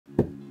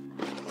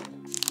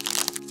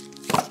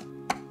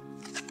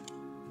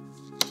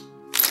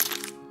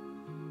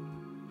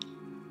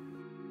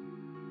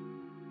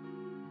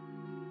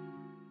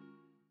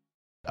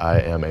I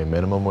am a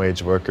minimum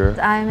wage worker.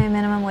 I'm a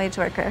minimum wage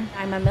worker.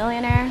 I'm a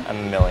millionaire. I'm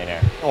a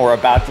millionaire. We're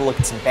about to look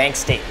at some bank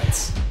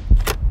statements.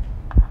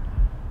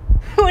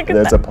 Look at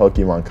There's that. a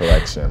Pokemon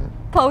collection.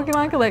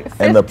 Pokemon collection,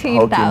 15,000. And the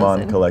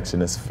Pokemon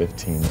collection is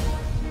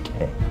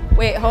 15K.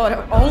 Wait, hold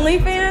on.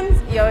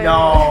 OnlyFans? Yo.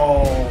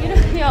 No.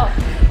 Yo,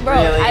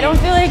 bro, Really? I don't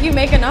feel like you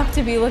make enough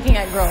to be looking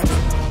at girls.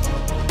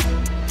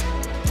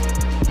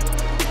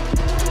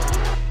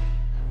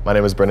 My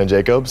name is Brennan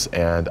Jacobs,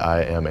 and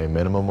I am a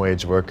minimum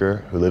wage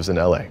worker who lives in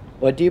LA.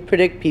 What do you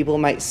predict people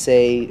might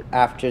say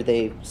after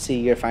they see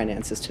your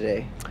finances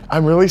today?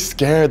 I'm really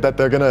scared that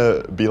they're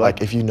gonna be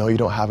like, if you know you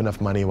don't have enough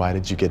money, why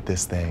did you get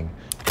this thing?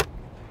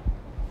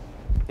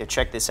 Yeah,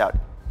 check this out.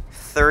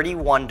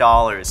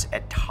 $31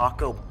 at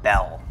Taco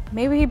Bell.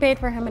 Maybe he paid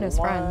for him and his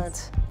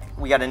friends.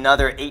 We got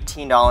another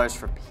 $18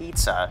 for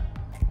pizza.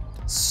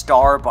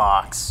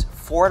 Starbucks,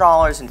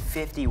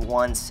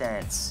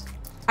 $4.51.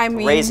 I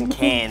mean, Raising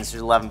Cane's,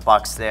 there's 11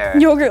 bucks there.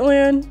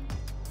 Yogurtland.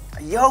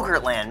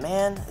 Yogurtland,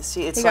 man.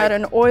 See, it's He like got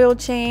an oil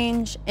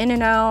change,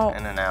 In-N-Out.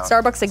 In-N-Out.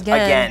 Starbucks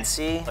again. Again,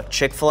 see?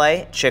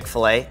 Chick-fil-A,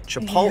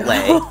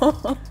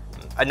 Chipotle,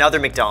 another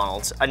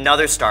McDonald's,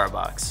 another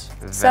Starbucks.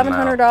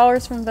 Venmo.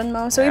 $700 from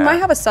Venmo. So he Yeah. might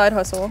have a side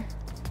hustle.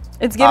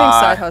 It's giving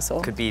side hustle.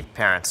 Could be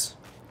parents.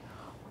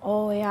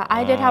 Oh yeah,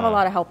 I did have a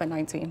lot of help at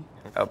 19.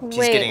 Oh, he's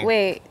getting...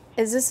 Wait.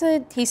 Is this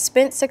he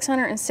spent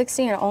 $660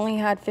 and only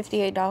had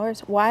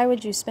 $58? Why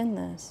would you spend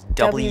this?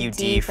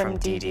 WD from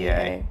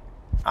DDA.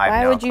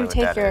 Why would you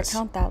take your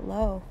account that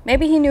low?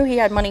 Maybe he knew he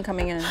had money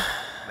coming in.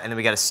 And then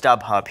we got a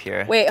StubHub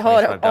here. Wait,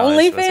 hold on.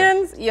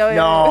 OnlyFans? Yo.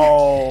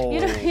 No.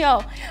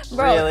 Yo,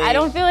 bro, Really? I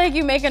don't feel like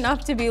you make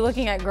enough to be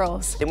looking at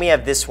girls. Then we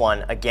have this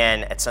one,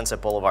 again, at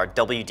Sunset Boulevard,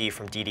 WD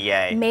from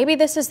DDA. Maybe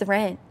this is the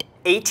rent.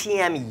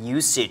 ATM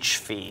usage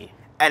fee.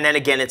 And then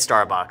again at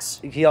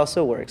Starbucks. He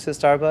also works at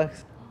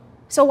Starbucks.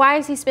 So why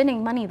is he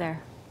spending money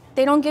there?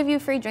 They don't give you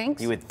free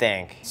drinks? You would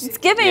think. It's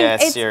giving, Yeah,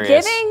 it's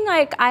serious. giving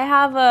like I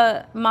have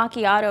a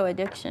macchiato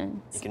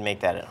addiction. You can make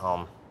that at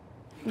home.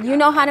 You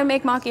know how to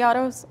make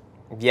macchiatos?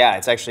 Yeah,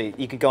 it's actually,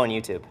 you could go on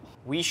YouTube.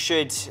 We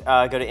should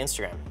go to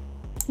Instagram.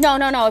 No.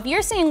 If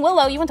you're seeing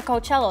Willow, you went to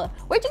Coachella.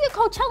 Where'd you get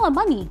Coachella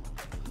money?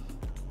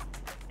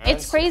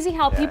 It's crazy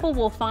how people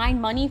will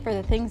find money for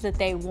the things that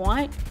they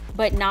want,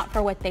 but not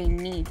for what they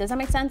need. Does that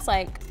make sense?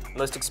 Like,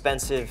 Most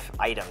expensive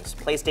items,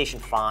 PlayStation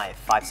 5,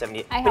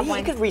 $570. I have But one.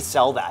 you could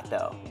resell that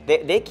though.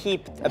 They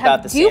keep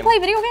about the do same. you play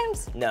video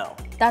games? No.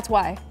 That's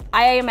why.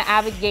 I am an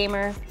avid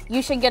gamer.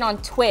 You should get on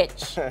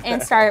Twitch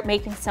and start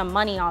making some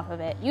money off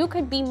of it. You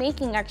could be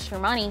making extra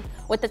money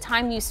with the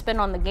time you spend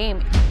on the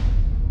game.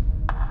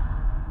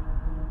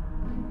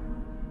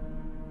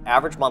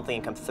 Average monthly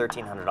income,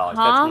 $1,300. Huh?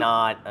 That's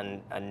not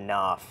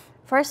enough.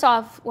 First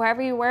off,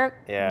 wherever you work,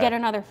 get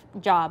another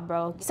job,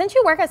 bro. Since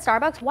you work at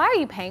Starbucks, why are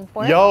you paying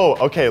for it? Yo,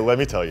 okay, let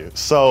me tell you.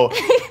 So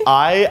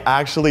I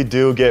actually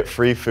do get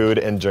free food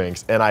and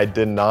drinks, and I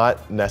did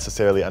not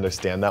necessarily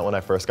understand that when I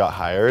first got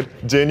hired.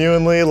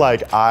 Genuinely,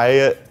 like,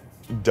 I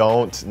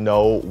don't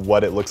know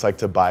what it looks like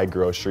to buy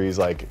groceries,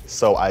 like,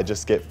 so I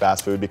just get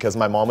fast food because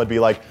my mom would be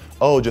like,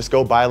 oh, just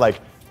go buy like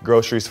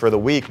groceries for the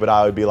week, but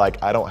I would be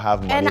like, I don't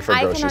have money for groceries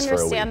for a week. And I can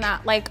understand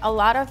that. Like, a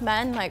lot of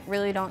men like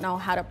really don't know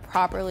how to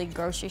properly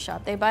grocery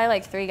shop. They buy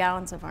like 3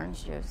 gallons of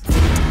orange juice.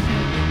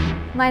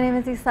 My name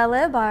is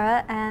Isela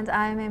Ibarra, and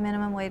I'm a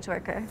minimum wage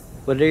worker.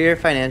 What are your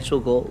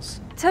financial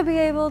goals? To be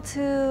able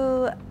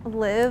to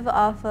live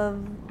off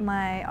of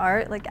my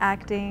art, like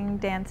acting,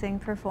 dancing,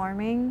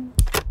 performing.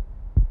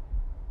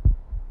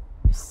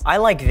 I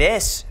like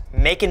this,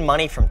 making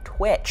money from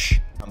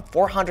Twitch.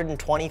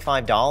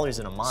 $425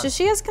 in a month. So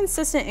she has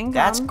consistent income.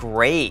 That's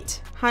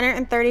great.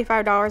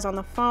 $135 on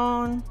the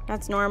phone.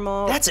 That's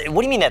normal. What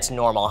do you mean that's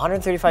normal?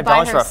 $135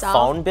 By for a herself.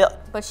 phone bill?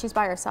 But she's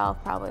by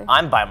herself, probably.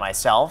 I'm by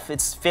myself.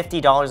 It's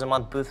 $50 a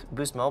month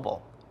Boost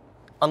Mobile.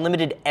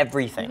 Unlimited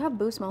everything. You have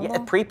Boost Mobile? Yeah,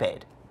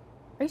 prepaid.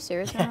 Are you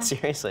serious Yeah, now?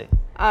 seriously.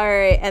 All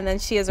right, and then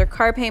she has her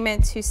car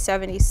payment,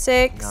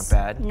 $276. Not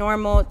bad.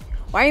 Normal.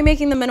 Why are you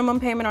making the minimum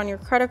payment on your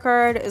credit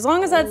card? As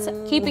long as that's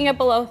keeping it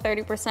below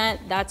 30%,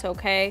 that's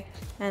okay.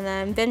 And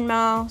then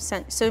Venmo,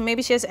 so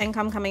maybe she has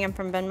income coming in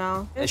from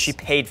Venmo. She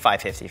paid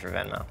 $550 for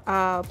Venmo.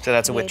 Oh, So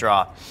that's a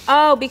withdrawal.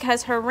 Oh,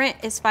 because her rent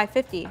is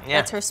 $550. Yeah.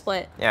 That's her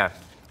split. Yeah.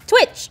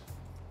 Twitch.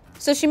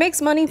 So she makes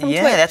money from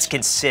Yeah, Twitch. that's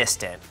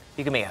consistent.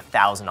 You can make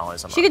 $1,000 a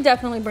month. She could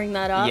definitely bring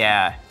that up.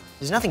 Yeah.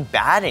 There's nothing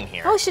bad in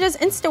here. Oh, she does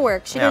Insta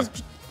work. She Yeah.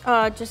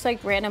 does just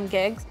like random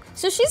gigs.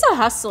 So she's a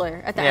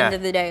hustler at the end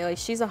of the day. Like,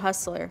 she's a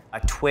hustler.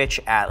 A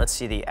Twitch ad. Let's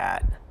see the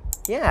ad.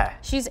 Yeah.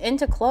 She's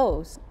into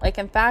clothes, like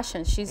in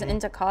fashion. She's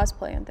into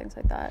cosplay and things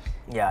like that.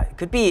 Yeah, it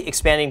could be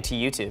expanding to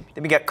YouTube.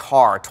 Then we got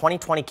car,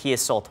 2020 Kia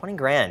Soul, 20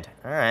 grand.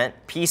 All right.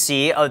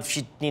 PC, oh,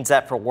 she needs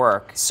that for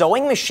work.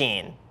 Sewing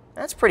machine,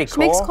 that's pretty cool. She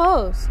makes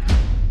clothes.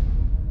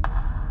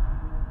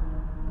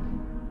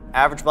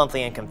 Average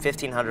monthly income,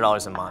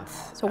 $1,500 a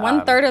month. So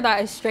 1/3 of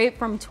that is straight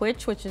from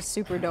Twitch, which is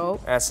super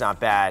dope. That's not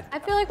bad. I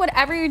feel like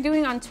whatever you're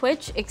doing on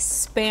Twitch,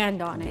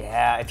 expand on it.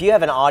 Yeah, if you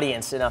have an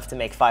audience enough to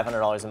make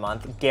 $500 a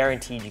month,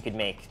 guaranteed you could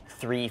make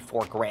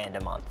 3-4 grand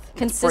a month.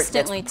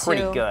 Consistently, That's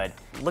pretty too. good.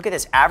 Look at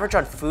this, average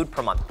on food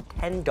per month,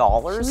 $10.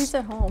 She leaves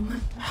at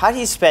home. How do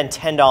you spend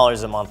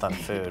 $10 a month on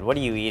food? What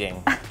are you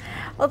eating?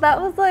 Well,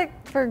 that was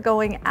like for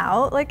going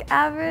out, like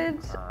average.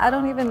 I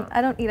don't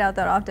eat out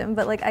that often,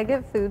 but like I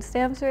get food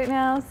stamps right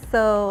now,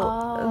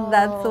 so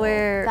that's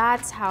where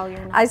That's how you're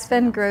not I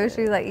spend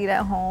groceries I eat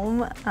at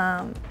home.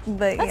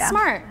 But That's yeah.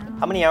 smart.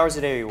 How many hours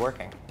a day are you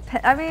working?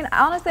 I mean,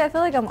 honestly, I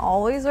feel like I'm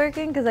always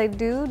working because I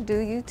do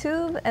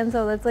YouTube, and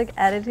so that's like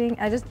editing.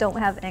 I just don't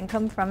have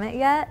income from it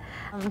yet.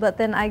 But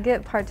then I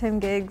get part-time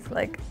gigs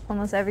like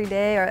almost every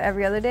day or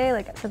every other day,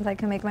 like since I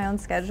can make my own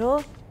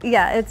schedule.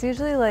 Yeah, it's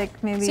usually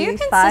like maybe So you're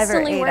 5 or 8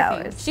 consistently working.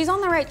 hours. She's on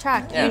the right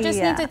track. Yeah. You just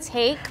Yeah. need to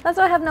take, That's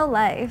why I have no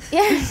life.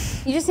 yeah,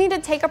 you just need to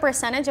take a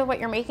percentage of what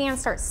you're making and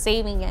start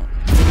saving it.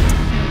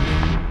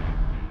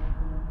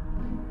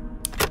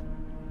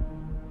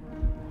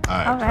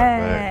 All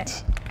right.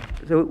 Perfect.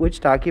 So which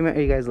document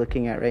are you guys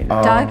looking at right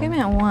now?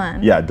 Document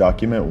 1. Yeah,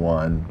 document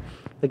 1.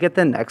 Look at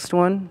the next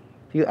one.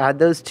 If you add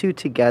those two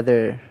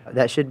together,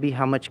 that should be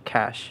how much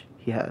cash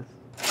he has.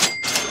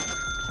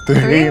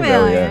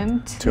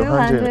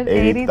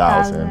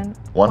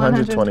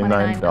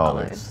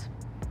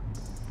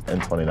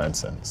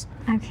 $3,280,129.29.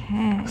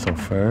 Okay. So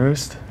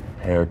first,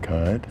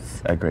 haircut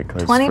at Great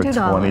Clips $22.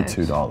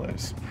 for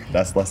 $22.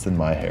 That's less than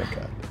my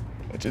haircut,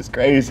 which is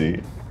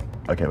crazy.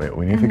 Okay, wait,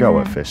 we need to figure out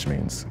what fish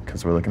means,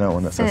 because we're looking at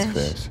one that says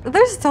fish.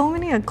 There's so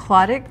many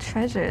aquatic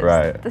treasures.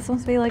 Right. This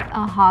must be like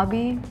a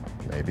hobby.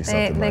 Maybe They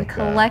something like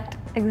collect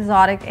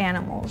exotic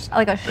animals,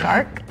 like a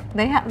shark.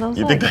 They have those.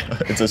 that. You like, think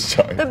that it's a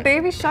shark? the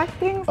baby shark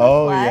things?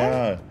 Oh, like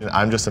yeah.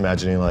 I'm just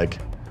imagining like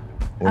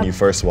when you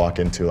first walk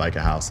into like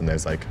a house and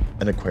there's like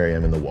an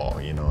aquarium in the wall,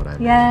 you know what I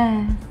mean?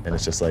 Yeah. And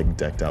it's just like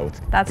decked out with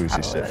That's bougie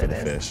probably shit what for it the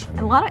is. fish.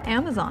 A lot of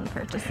Amazon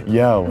purchases.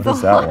 Yeah, what It's is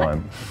a that lot.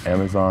 one?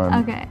 Amazon.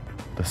 Okay.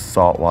 The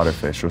saltwater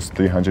fish was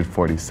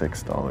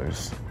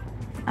 $346.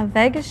 A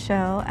Vegas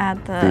show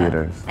at the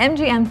Theaters.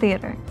 MGM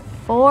Theater.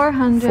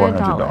 $400.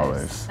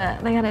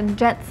 $400. They had a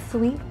jet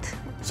suite.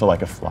 So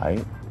like a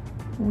flight,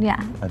 Yeah.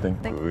 I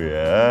think. Like-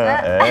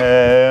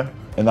 Yeah.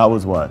 And that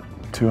was what?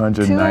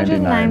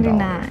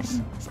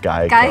 $299. It's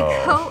Geico.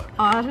 Geico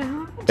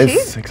Auto.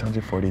 It's Cheap.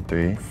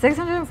 $643.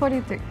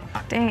 643.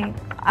 Dang.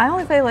 I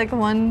only pay like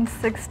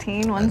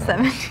 116,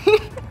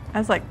 117.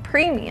 That's like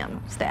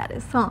premium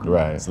status, huh?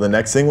 Right. So the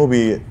next thing will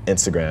be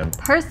Instagram.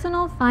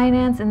 Personal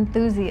finance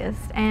enthusiast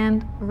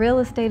and real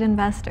estate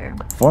investor.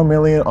 4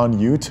 million on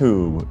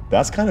YouTube.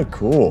 That's kind of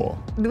cool.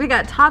 We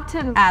got top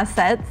 10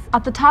 assets.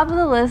 At the top of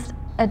the list,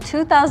 a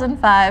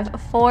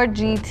 2005 Ford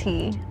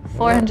GT,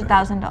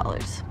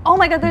 $400,000. Oh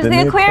my God, there's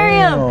the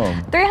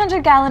aquarium.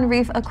 300-gallon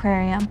reef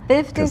aquarium,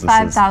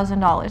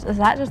 $55,000. Is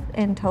that just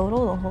in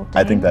total, the whole thing?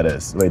 I think that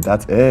is. Wait,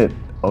 that's it.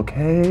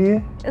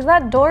 Okay. Is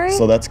that Dory?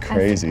 So that's I see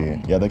crazy.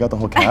 Dory. Yeah, they got the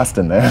whole cast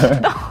in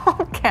there.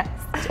 Okay.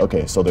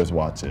 Okay, so there's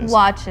watches.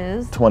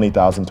 Watches.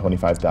 $20,000,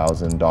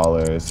 $25,000,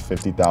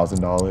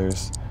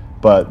 $50,000.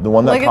 But the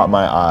one that Look at- caught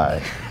my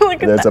eye,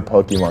 Look at there's that. a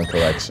Pokemon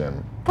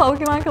collection.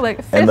 Pokemon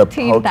collect And the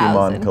 15,000.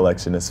 Pokemon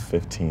collection is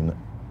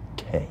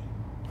 15K.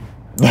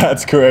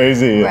 That's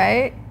crazy.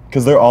 Right?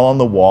 Because they're all on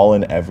the wall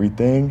and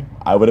everything.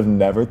 I would have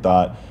never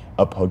thought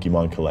a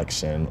Pokemon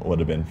collection would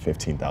have been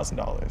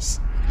 $15,000.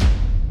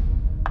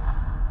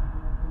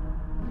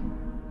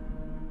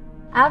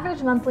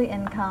 Average monthly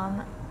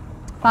income,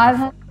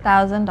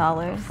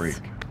 $500,000. Freak.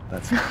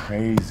 That's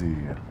crazy.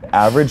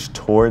 Average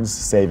towards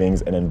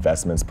savings and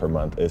investments per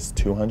month is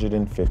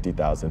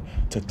 $250,000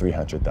 to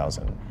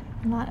 $300,000.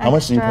 How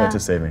much do you put into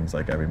savings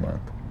like every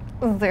month?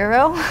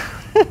 0.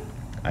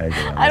 I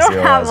agree. on I the don't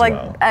zero have as like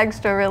well.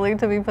 extra really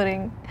to be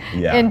putting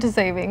Yeah. into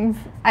savings.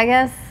 I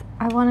guess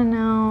I want to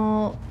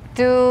know,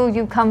 do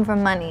you come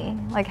from money?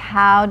 Like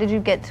how did you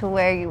get to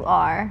where you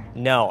are?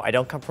 No, I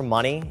don't come from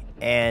money,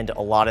 and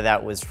a lot of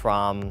that was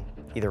from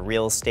either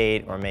real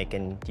estate or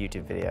making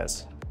YouTube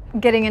videos.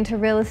 Getting into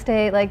real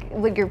estate, like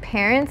were your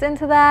parents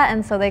into that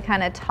and so they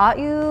kind of taught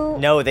you?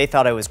 No, they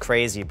thought I was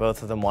crazy.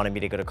 Both of them wanted me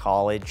to go to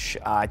college.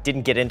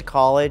 Didn't get into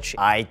college.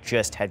 I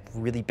just had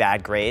really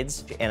bad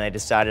grades, and I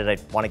decided I'd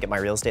want to get my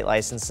real estate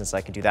license since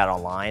I could do that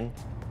online.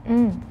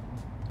 Oh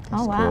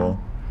wow. Cool.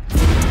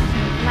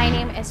 My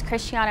name is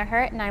Christiana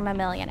Hurt, and I'm a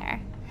millionaire.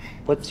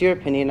 What's your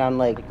opinion on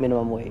like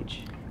minimum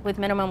wage? With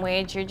minimum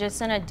wage, you're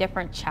just in a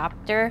different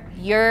chapter.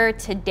 Your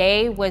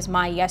today was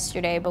my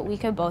yesterday, but we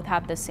could both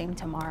have the same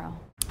tomorrow.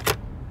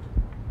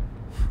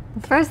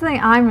 The first thing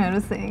I'm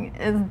noticing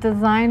is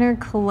designer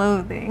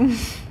clothing.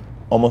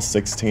 Almost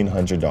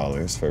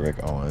 $1,600 for Rick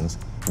Owens.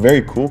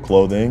 Very cool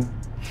clothing,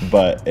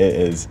 but it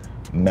is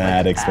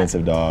mad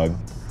expensive, dog.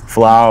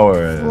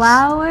 Flowers.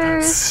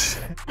 Flowers,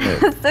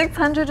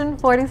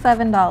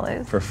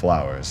 $647. For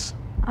flowers.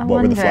 I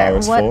What were the wonder,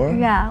 flowers what- for?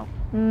 Yeah.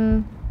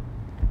 I'm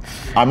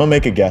gonna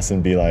make a guess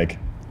and be like,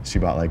 she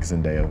bought like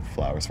Zendaya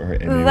flowers for her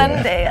Emmy award.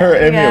 Zendaya, Her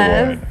Emmy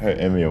yes. award. Her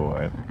Emmy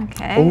award.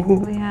 Okay. Ooh,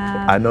 We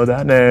have. I know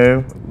that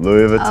name.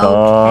 Louis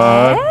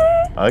Vuitton.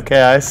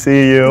 Okay, I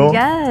see you.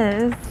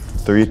 Yes.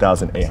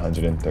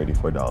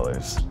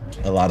 $3,834.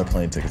 A lot of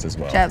plane tickets as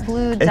well.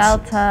 JetBlue,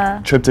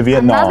 Delta. Trip to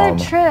Vietnam.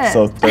 Another trip.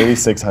 So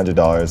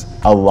 $3,600.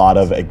 A lot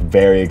of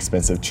very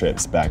expensive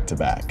trips back to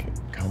back.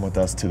 Come with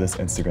us to this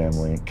Instagram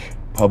link.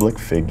 Public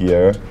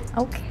figure.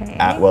 Okay.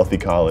 At wealthy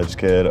college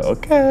kid.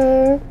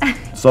 Okay.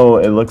 So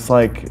it looks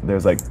like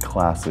there's like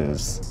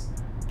classes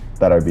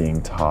that are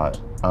being taught.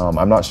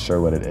 I'm not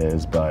sure what it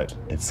is, but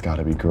it's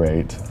gotta be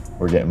great.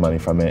 We're getting money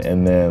from it.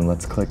 And then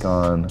let's click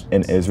on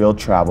an Israel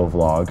travel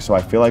vlog. So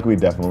I feel like we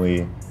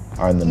definitely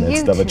are in the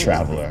midst of a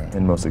traveler.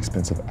 And most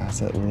expensive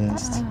asset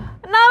list.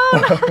 No,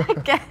 not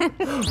again.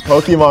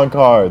 Pokemon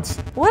cards.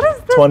 What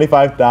is this?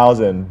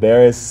 25,000.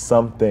 There is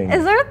something.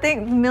 Is there a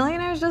thing?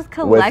 Millionaires just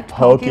collect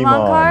Pokemon.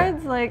 Pokemon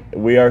cards? Like,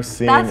 we are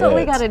seeing that's what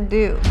we it. gotta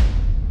do.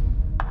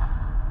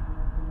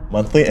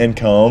 Monthly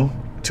income,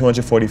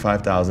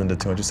 245,000 to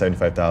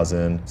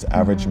 275,000.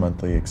 Average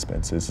monthly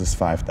expenses is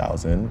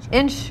 5,000.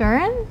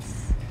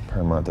 Insurance?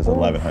 Per month is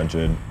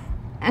 1,100.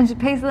 And she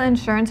pays the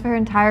insurance for her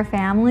entire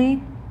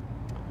family?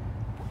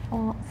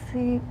 Well,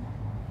 see.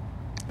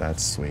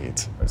 That's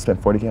sweet. I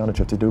spent 40K on a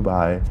trip to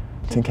Dubai.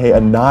 10K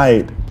a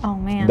night. Oh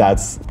man.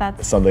 That's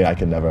something I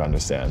can never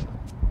understand.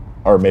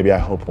 Or maybe I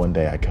hope one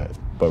day I could,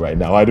 but right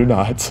now I do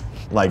not.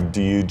 Like,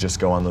 do you just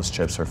go on those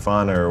trips for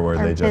fun, or were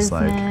they just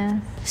like?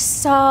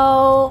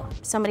 So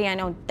somebody I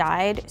know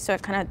died, so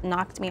it kind of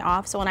knocked me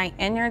off. So when I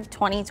entered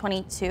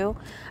 2022,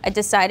 I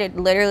decided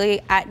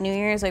literally at New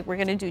Year's, like, we're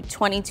gonna do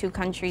 22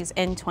 countries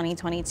in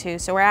 2022.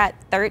 So we're at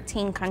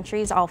 13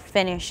 countries. I'll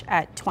finish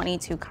at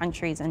 22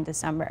 countries in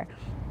December.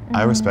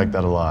 I respect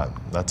that a lot.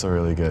 That's a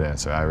really good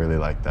answer. I really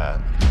like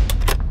that.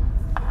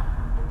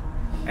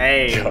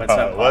 Hey, what's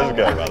up? What's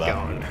good,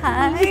 brother?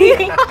 Hi.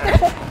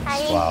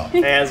 Wow.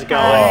 Hey, how's it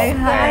going?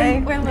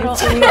 Hi. We're little.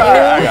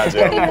 I got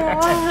you.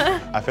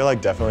 I feel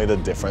like definitely the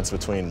difference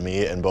between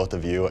me and both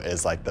of you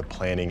is like the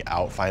planning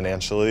out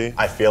financially.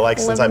 I feel like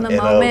since I'm in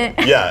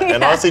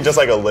and honestly just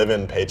like a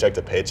living paycheck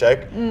to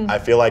paycheck, I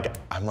feel like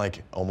I'm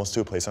like almost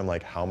to a place where I'm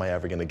like, how am I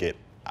ever gonna get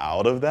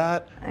out of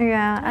that?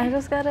 Yeah, I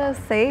just gotta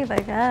save, I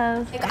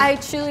guess. Like, I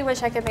truly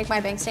wish I could make my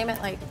bank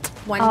statement like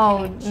one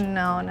page.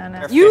 No.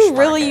 You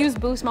really use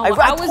Boost Mobile.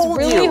 I was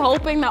really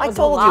hoping that was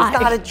a lie.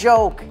 It's not a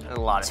joke. A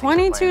lot of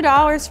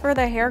 $22 for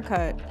the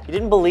haircut. You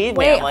didn't believe me.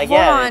 Wait, I'm like, hold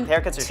yeah, on.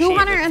 haircuts are cheap.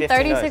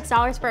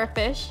 $236 for a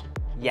fish?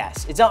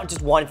 Yes, it's not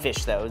just one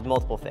fish though, it's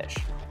multiple fish.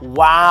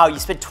 Wow, you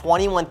spent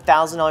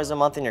 $21,000 a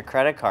month on your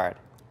credit card.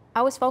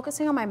 I was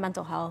focusing on my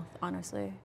mental health, honestly.